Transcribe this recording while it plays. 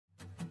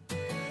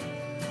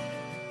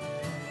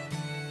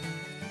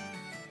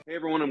Hey,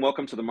 everyone, and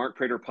welcome to the Mark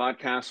Prater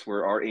podcast,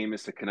 where our aim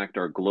is to connect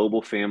our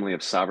global family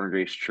of Sovereign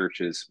Grace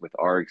churches with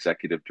our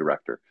executive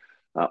director.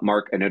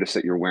 Mark, I noticed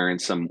that you're wearing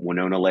some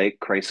Winona Lake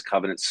Christ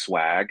Covenant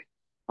swag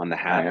on the I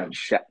hat. am.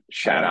 I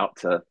Shout am. out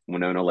to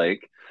Winona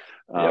Lake.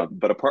 Yep.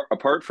 But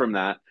apart from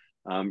that,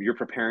 you're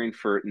preparing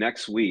for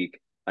next week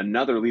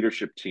another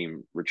leadership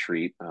team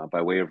retreat.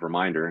 By way of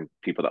reminder, and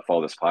people that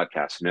follow this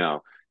podcast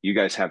know, you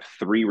guys have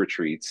three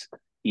retreats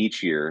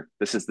each year.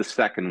 This is the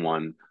second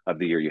one of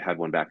the year. You had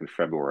one back in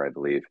February, I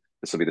believe.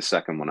 This will be the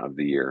second one of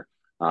the year.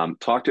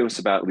 Talk to us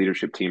about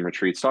leadership team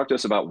retreats. Talk to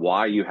us about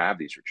why you have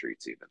these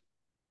retreats, even.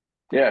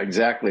 Yeah,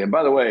 exactly. And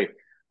by the way,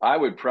 I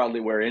would proudly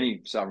wear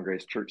any Sovereign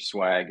Grace Church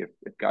swag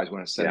if guys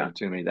want to send Yeah. them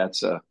to me.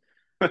 That's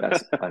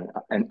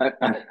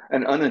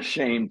an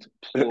unashamed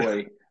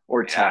ploy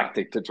or Yeah.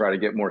 tactic to try to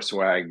get more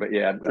swag. But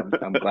yeah,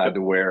 I'm glad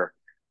to wear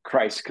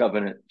Christ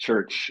Covenant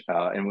Church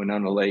in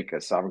Winona Lake,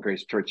 a Sovereign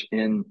Grace Church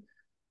in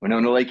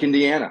Winona Lake,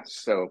 Indiana.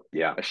 So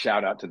Yeah. a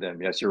shout out to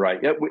them. Yes, you're right.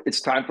 Yeah, it's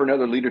time for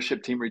another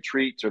leadership team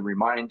retreat to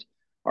remind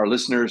our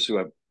listeners who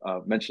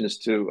have mentioned this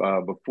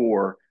to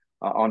before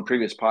on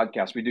previous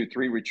podcasts. We do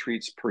three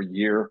retreats per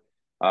year.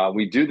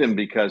 We do them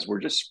because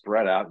we're just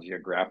spread out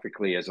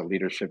geographically as a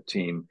leadership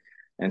team,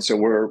 and so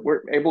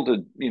we're able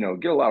to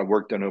get a lot of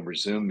work done over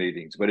Zoom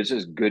meetings. But it's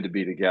just good to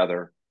be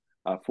together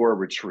for a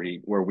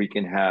retreat where we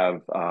can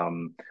have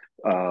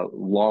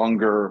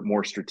longer,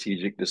 more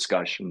strategic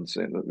discussions.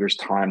 And there's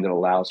time that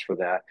allows for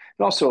that.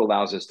 It also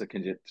allows us to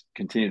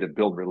continue to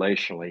build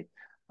relationally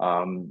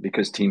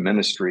because team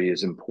ministry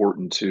is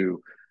important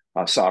to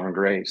Sovereign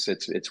Grace.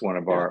 It's one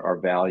of Yeah. our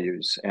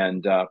values.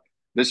 And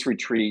this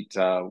retreat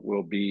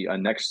will be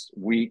next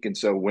week. And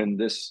so when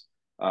this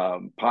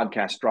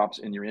podcast drops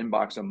in your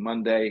inbox on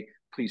Monday,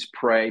 please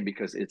pray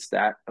because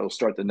it'll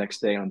start the next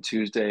day on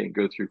Tuesday and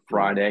go through Mm.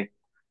 Friday.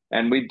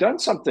 And we've done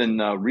something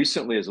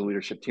recently as a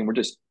leadership team. We're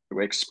just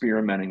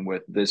experimenting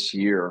with this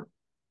year.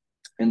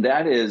 And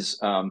that is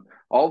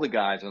all the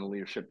guys on the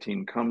leadership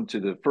team come to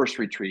the first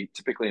retreat,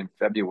 typically in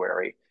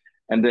February.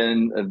 And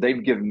then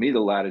they've given me the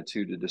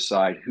latitude to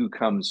decide who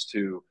comes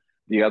to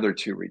the other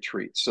two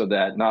retreats so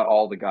that not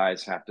all the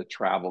guys have to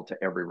travel to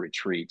every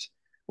retreat.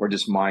 We're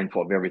just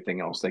mindful of everything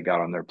else they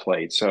got on their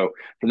plate. So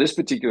for this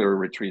particular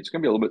retreat, it's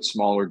going to be a little bit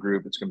smaller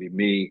group. It's going to be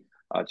me,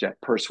 Jeff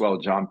Purswell,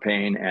 John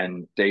Payne,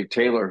 and Dave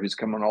Taylor, who's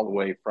coming all the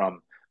way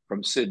from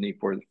Sydney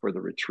for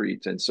the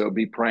retreat. And so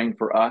be praying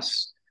for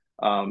us.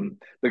 Mm.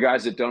 The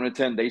guys that don't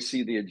attend, they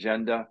see the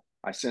agenda.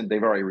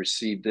 They've already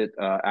received it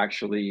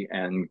actually,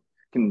 and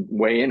can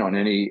weigh in on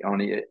any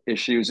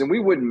issues. And we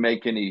wouldn't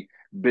make any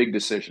big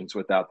decisions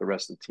without the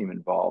rest of the team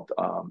involved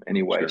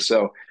anyway. Sure.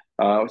 So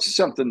it's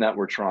something that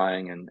we're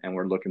trying, and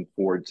we're looking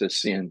forward to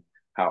seeing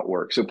how it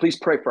works. So please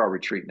pray for our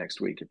retreat next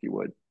week, if you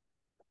would.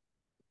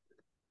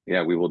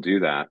 Yeah, we will do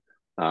that.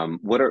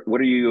 What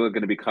are you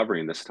going to be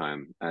covering this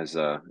time as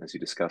you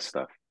discuss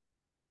stuff?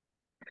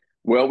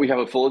 Well, we have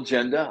a full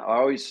agenda. I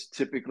always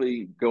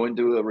typically go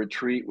into a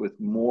retreat with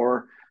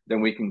more than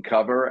we can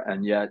cover,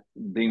 and yet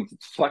being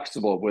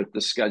flexible with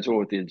the schedule,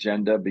 with the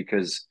agenda,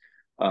 because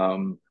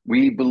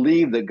we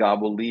believe that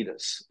God will lead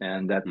us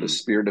and that the Mm.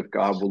 Spirit of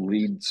God will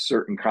lead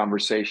certain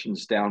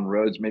conversations down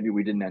roads maybe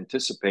we didn't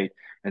anticipate.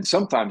 And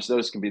sometimes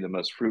those can be the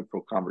most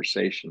fruitful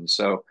conversations.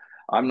 So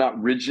I'm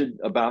not rigid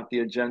about the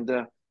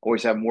agenda,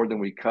 always have more than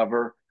we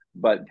cover,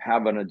 but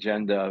have an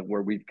agenda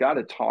where we've got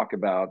to talk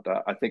about,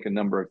 I think, a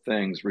number of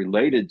things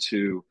related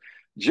to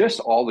just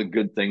all the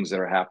good things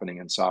that are happening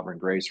in Sovereign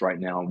Grace right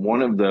now. And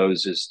one of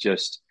those is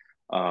just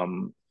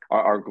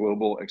our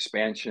global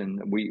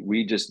expansion.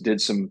 We just did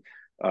some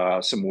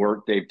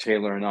work, Dave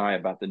Taylor and I,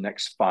 about the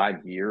next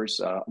 5 years.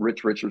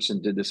 Rich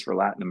Richardson did this for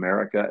Latin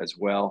America as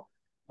well.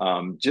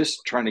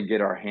 Just trying to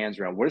get our hands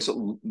around what does it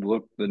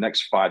look the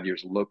next 5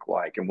 years look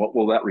like, and what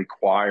will that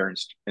require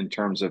in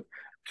terms of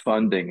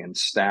funding and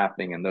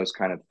staffing and those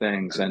kind of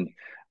things. And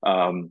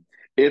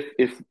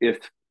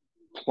if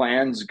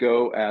plans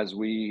go as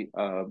we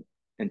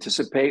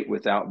anticipate,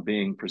 without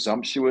being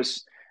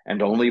presumptuous,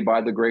 and only by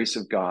the grace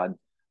of God,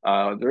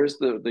 there's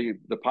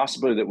the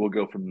possibility that we'll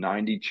go from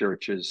 90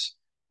 churches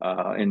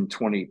in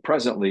 20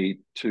 presently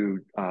to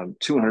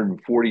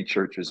 240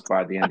 churches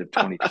by the end of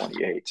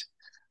 2028.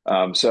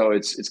 So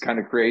it's kind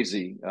of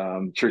crazy.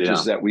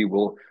 Churches Yeah. that we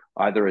will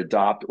either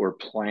adopt or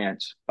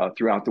plant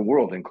throughout the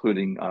world,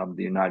 including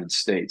the United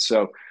States.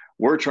 So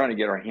we're trying to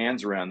get our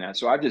hands around that.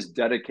 So I've just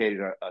dedicated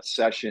a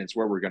session. It's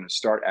where we're going to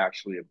start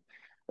actually,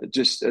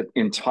 just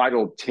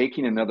entitled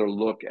 "Taking Another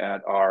Look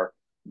at Our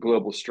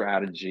Global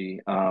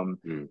Strategy."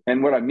 Mm.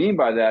 And what I mean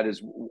by that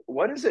is,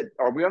 what is it?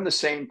 Are we on the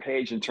same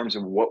page in terms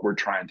of what we're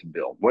trying to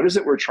build? What is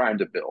it we're trying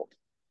to build?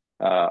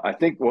 I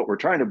think what we're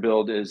trying to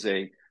build is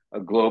a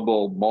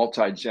global,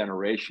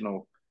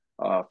 multi-generational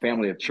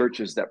family of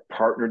churches that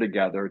partner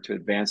together to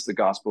advance the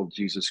gospel of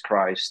Jesus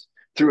Christ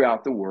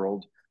throughout the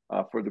world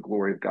for the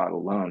glory of God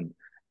alone.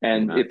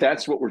 And Amen. if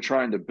that's what we're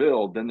trying to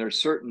build, then there's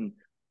certain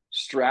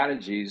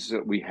strategies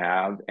that we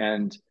have,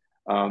 and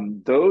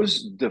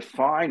those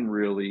define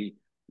really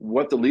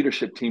what the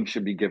leadership team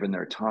should be given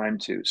their time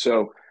to.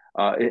 So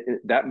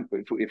that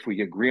if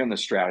we agree on the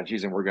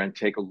strategies, and we're going to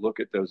take a look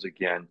at those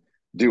again,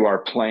 do our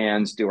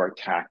plans, do our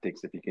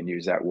tactics, if you can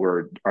use that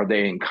word, are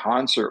they in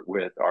concert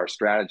with our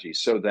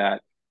strategies so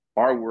that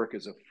our work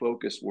is a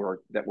focused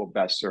work that will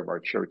best serve our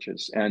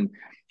churches? And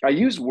I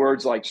use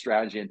words like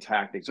strategy and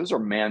tactics. Those are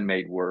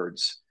man-made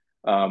words,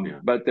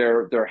 but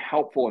they're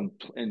helpful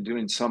in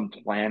doing some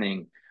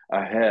planning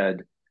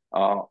ahead,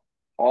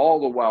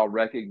 all the while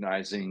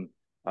recognizing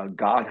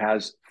God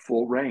has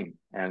full reign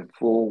and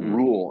full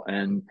rule,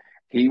 and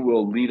he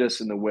will lead us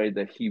in the way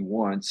that he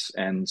wants.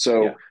 And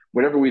so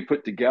whatever we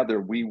put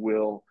together, we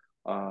will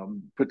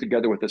put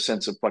together with a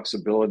sense of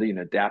flexibility and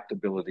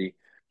adaptability,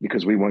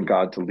 because we want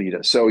God to lead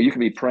us. So you can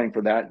be praying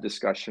for that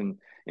discussion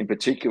in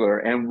particular.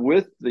 And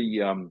with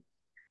the,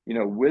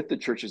 with the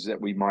churches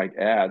that we might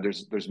add,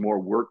 there's more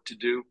work to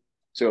do.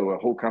 So a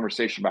whole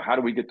conversation about how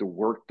do we get the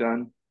work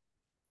done,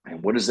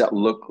 and what does that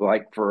look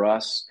like for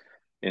us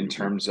in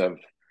terms of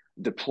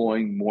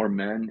deploying more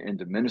men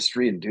into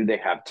ministry, and do they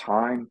have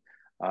time?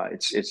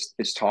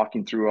 It's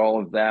talking through all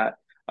of that.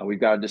 We've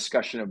got a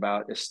discussion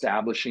about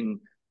establishing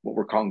what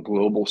we're calling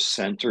global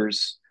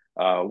centers,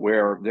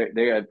 where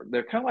they're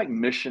kind of like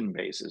mission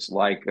bases,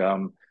 like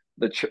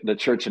the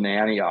church in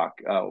Antioch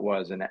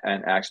was in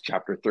Acts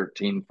chapter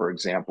 13, for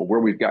example, where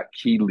we've got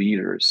key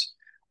leaders,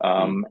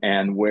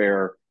 and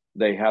where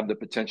they have the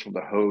potential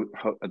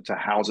to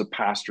house a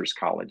pastor's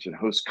college and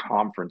host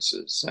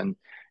conferences and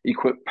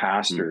equip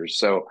pastors.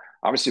 So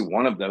obviously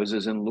one of those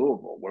is in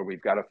Louisville, where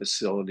we've got a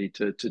facility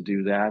to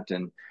do that,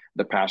 and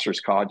the pastor's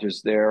college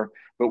is there.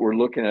 But we're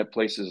looking at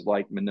places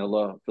like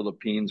Manila,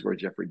 Philippines, where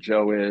Jeffrey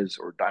Joe is,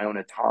 or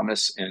Diona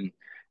Thomas in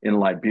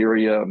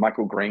Liberia,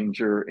 Michael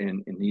Granger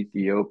in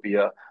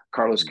Ethiopia,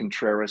 Carlos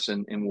Contreras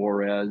in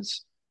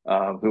Juarez,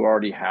 who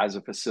already has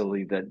a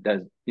facility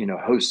that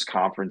hosts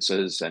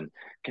conferences and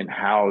can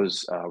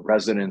house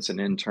residents and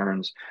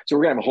interns. So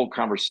we're going to have a whole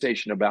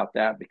conversation about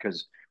that,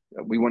 because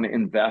we want to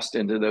invest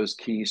into those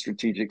key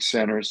strategic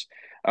centers.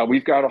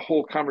 We've got a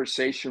whole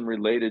conversation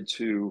related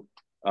to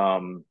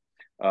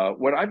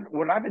what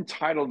I've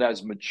entitled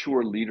as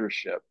mature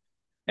leadership.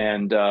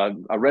 And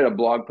I read a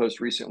blog post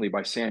recently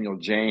by Samuel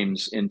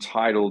James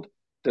entitled,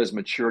 "Does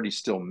Maturity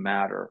Still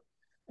Matter?"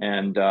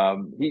 And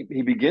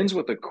he begins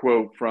with a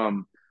quote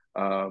from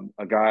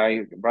a guy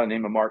by the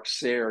name of Mark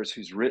Sayers,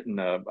 who's written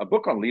a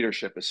book on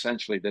leadership,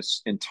 essentially,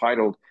 that's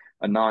entitled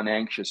A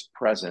Non-Anxious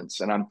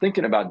Presence. And I'm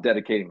thinking about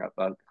dedicating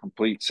a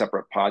complete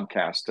separate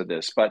podcast to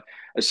this. But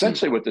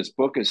essentially what this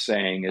book is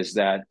saying is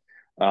that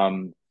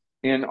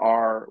in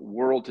our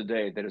world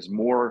today that is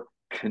more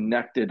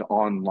connected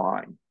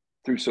online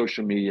through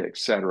social media, et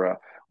cetera,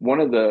 one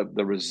of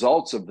the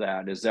results of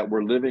that is that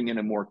we're living in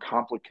a more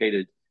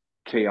complicated,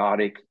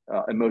 chaotic,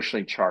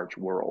 emotionally charged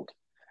world.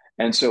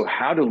 And so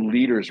how do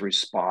leaders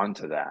respond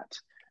to that?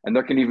 And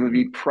there can even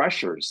be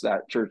pressures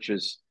that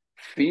churches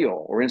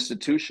feel or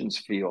institutions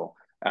feel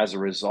as a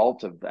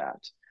result of that.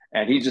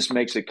 And he just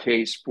makes a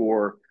case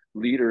for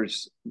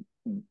leaders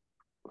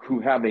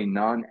who have a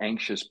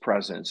non-anxious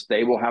presence.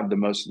 They will have the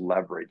most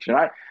leverage. And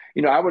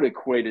I would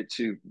equate it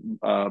to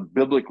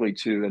biblically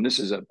to, and this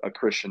is a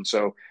Christian,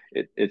 so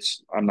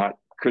I'm not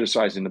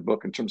criticizing the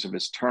book in terms of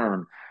his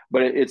term,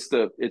 but it's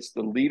the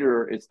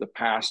leader, it's the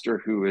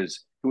pastor who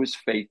is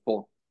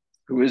faithful,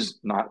 who is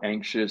not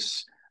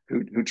anxious,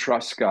 who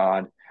trusts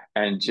God,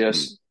 and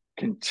just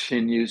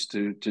continues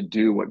to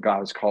do what God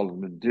has called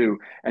him to do,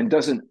 and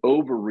doesn't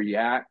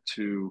overreact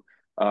to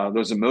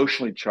those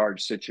emotionally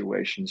charged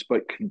situations,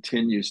 but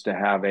continues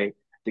to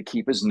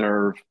keep his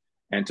nerve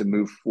and to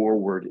move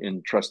forward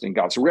in trusting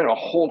God. So we're going to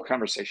have a whole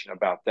conversation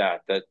about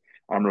that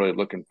I'm really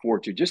looking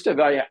forward to, just to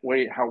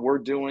evaluate how we're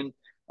doing.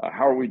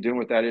 How are we doing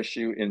with that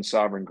issue in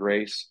Sovereign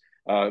Grace?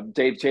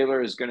 Dave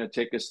Taylor is going to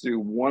take us through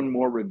one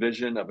more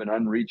revision of an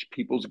unreached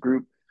people's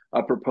group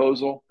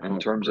proposal in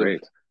terms of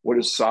what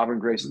does Sovereign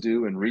Grace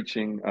do in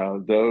reaching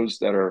those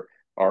that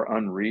are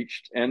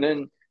unreached. And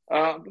then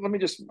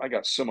I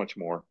got so much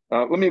more.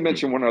 Let me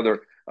mention one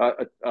other,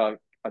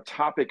 a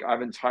topic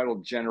I've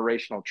entitled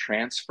generational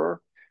transfer.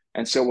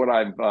 And so what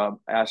I've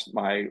asked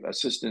my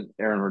assistant,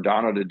 Aaron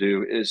Rodano, to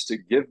do is to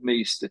give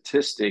me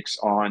statistics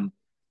on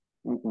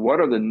what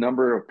are the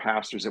number of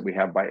pastors that we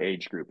have by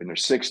age group in their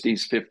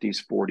 60s,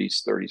 50s,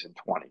 40s, 30s, and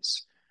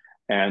 20s.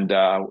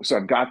 And so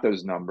I've got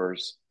those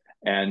numbers.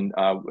 And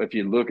if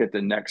you look at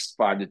the next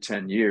 5 to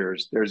 10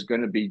 years, there's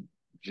going to be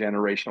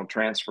generational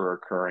transfer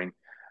occurring,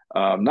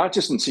 not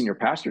just in senior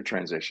pastor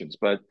transitions,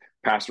 but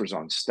pastors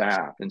on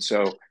staff. And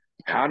so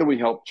how do we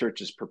help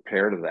churches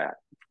prepare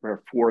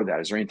for that?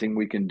 Is there anything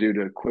we can do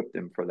to equip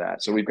them for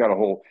that? So we've got a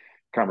whole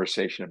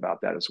conversation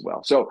about that as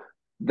well. So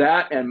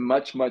that and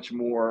much, much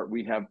more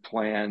we have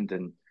planned.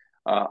 And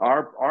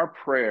our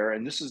prayer,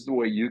 and this is the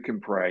way you can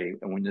pray,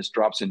 and when this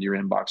drops into your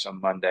inbox on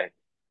Monday,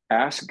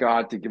 ask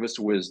God to give us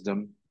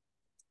wisdom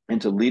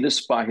and to lead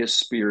us by his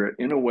Spirit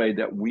in a way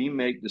that we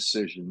make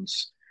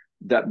decisions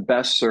that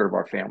best serve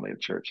our family of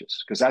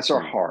churches, because that's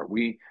our heart.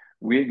 We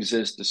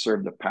exist to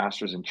serve the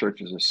pastors and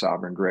churches of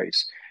Sovereign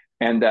Grace,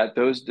 and that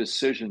those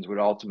decisions would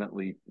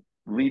ultimately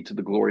lead to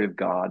the glory of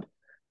God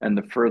and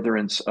the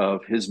furtherance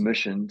of his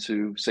mission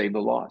to save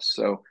the lost.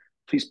 So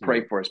please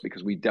pray for us,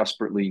 because we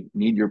desperately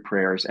need your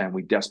prayers and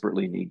we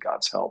desperately need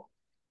God's help.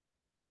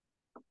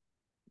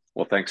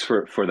 Well, thanks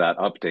for that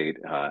update.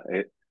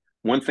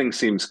 One thing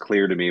seems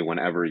clear to me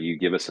whenever you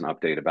give us an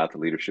update about the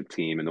leadership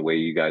team and the way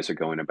you guys are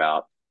going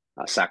about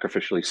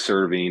sacrificially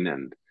serving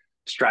and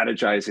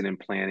strategizing and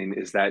planning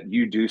is that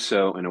you do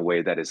so in a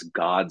way that is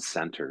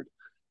God-centered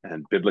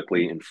and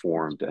biblically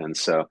informed. And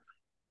so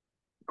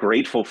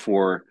grateful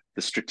for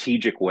the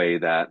strategic way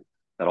that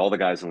all the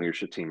guys in the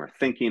leadership team are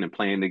thinking and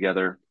playing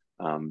together,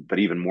 but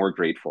even more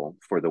grateful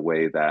for the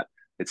way that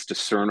it's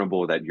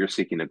discernible that you're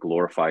seeking to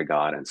glorify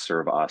God and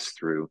serve us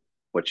through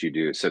what you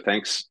do. So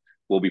thanks.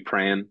 We'll be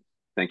praying.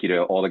 Thank you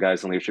to all the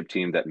guys in the leadership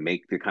team that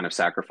make the kind of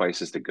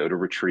sacrifices to go to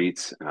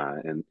retreats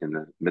in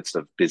the midst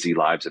of busy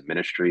lives of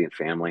ministry and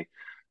family.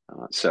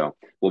 So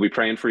we'll be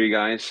praying for you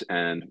guys,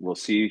 and we'll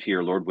see you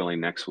here, Lord willing,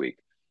 next week.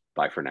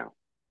 Bye for now.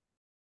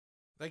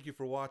 Thank you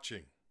for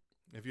watching.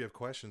 If you have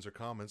questions or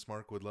comments,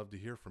 Mark would love to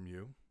hear from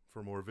you.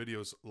 For more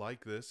videos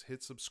like this,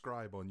 hit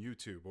subscribe on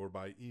YouTube or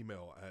by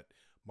email at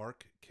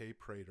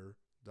markkprater.com.